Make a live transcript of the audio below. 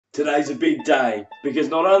Today's a big day because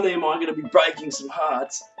not only am I going to be breaking some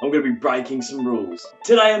hearts, I'm going to be breaking some rules.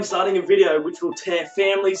 Today I'm starting a video which will tear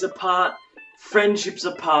families apart, friendships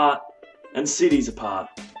apart, and cities apart.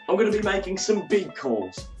 I'm going to be making some big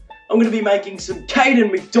calls. I'm going to be making some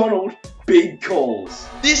Caden MacDonald big calls.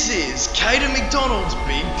 This is Caden MacDonald's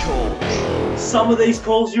big calls. Some of these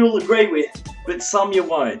calls you'll agree with, but some you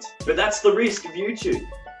won't. But that's the risk of YouTube.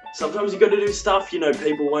 Sometimes you've got to do stuff you know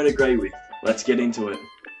people won't agree with. Let's get into it.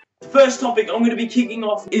 The first topic I'm going to be kicking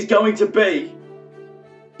off is going to be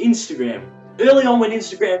Instagram. Early on when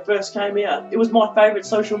Instagram first came out, it was my favourite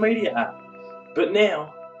social media app. But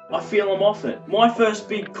now, I feel I'm off it. My first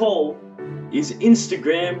big call is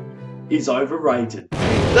Instagram is overrated.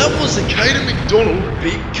 That was the Caden MacDonald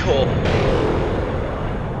big call.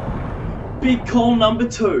 Big call number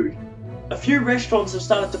 2. A few restaurants have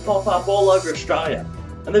started to pop up all over Australia.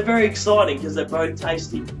 And they're very exciting because they're both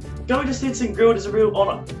tasty. Going to Snits and Grilled is a real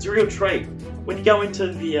honour. It's a real treat. When you go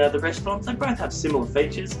into the restaurants, they both have similar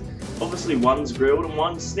features. Obviously one's grilled and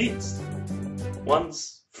one's snits.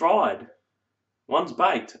 One's fried. One's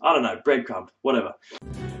baked. I don't know, breadcrumbed, whatever.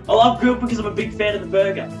 I love grilled because I'm a big fan of the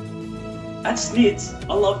burger. At Snits,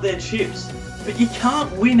 I love their chips. But you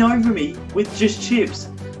can't win over me with just chips.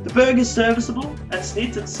 The burger's serviceable. At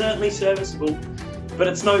Snits, it's certainly serviceable. But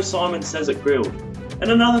it's no Simon Says It grilled. And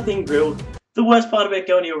another thing grilled, the worst part about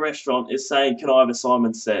going to a restaurant is saying, "Can I have a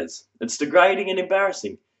Simon Says?" It's degrading and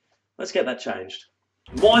embarrassing. Let's get that changed.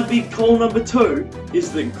 My big call number 2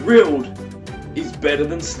 is that grilled is better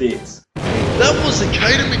than Snits. That was the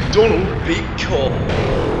Caden MacDonald big call.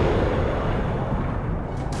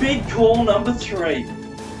 Big call number 3.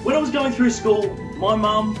 When I was going through school, my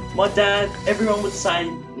mum, my dad, everyone would say,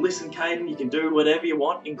 "Listen, Caden, you can do whatever you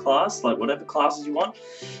want in class, like whatever classes you want,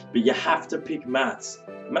 but you have to pick maths.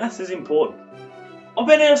 Maths is important." I've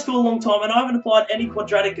been out of school a long time and I haven't applied any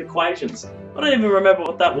quadratic equations. I don't even remember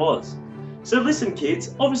what that was. So listen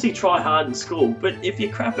kids, obviously try hard in school, but if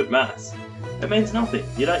you're crap at maths, it means nothing.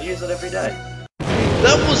 You don't use it every day.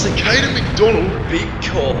 That was the Caden MacDonald big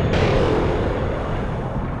call.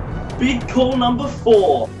 Big call number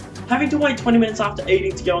 4. Having to wait 20 minutes after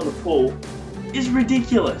eating to go in the pool is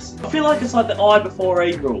ridiculous. I feel like it's like the I before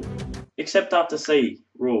E rule, except after C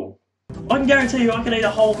rule. I can guarantee you I can eat a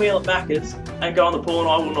whole meal at Macca's and go in the pool and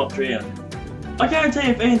I will not drown. I guarantee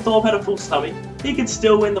if Ian Thorpe had a full stomach, he could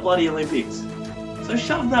still win the bloody Olympics. So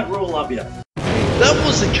shove that rule up ya. That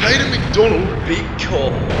was the Caden MacDonald big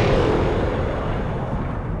call.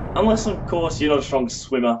 Unless of course you're not a strong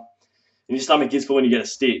swimmer and your stomach is full and you get a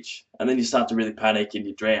stitch and then you start to really panic and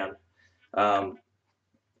you drown. That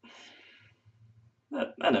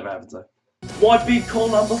never happens though. My big call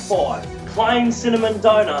number 5. Plain cinnamon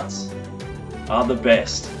donuts are the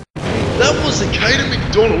best. That was the Caden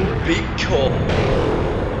MacDonald big call.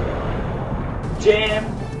 Jam,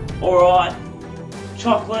 alright.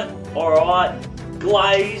 Chocolate, alright.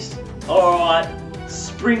 Glazed, alright.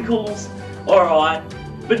 Sprinkles, alright.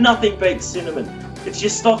 But nothing beats cinnamon. It's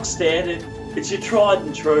your stock standard. It's your tried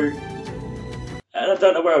and true. And I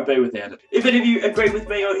don't know where I'd be without it. If any of you agree with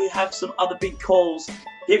me or you have some other big calls,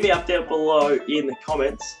 hit me up down below in the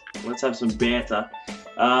comments. Let's have some banter.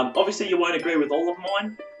 Obviously you won't agree with all of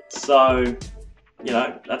mine, so, you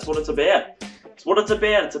know, that's what it's about. It's what it's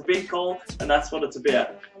about. It's a big call, and that's what it's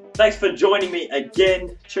about. Thanks for joining me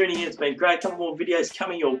again, tuning in. It's been great. A couple more videos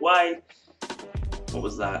coming your way. What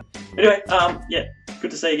was that? Anyway, yeah,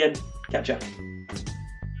 good to see you again. Catch ya.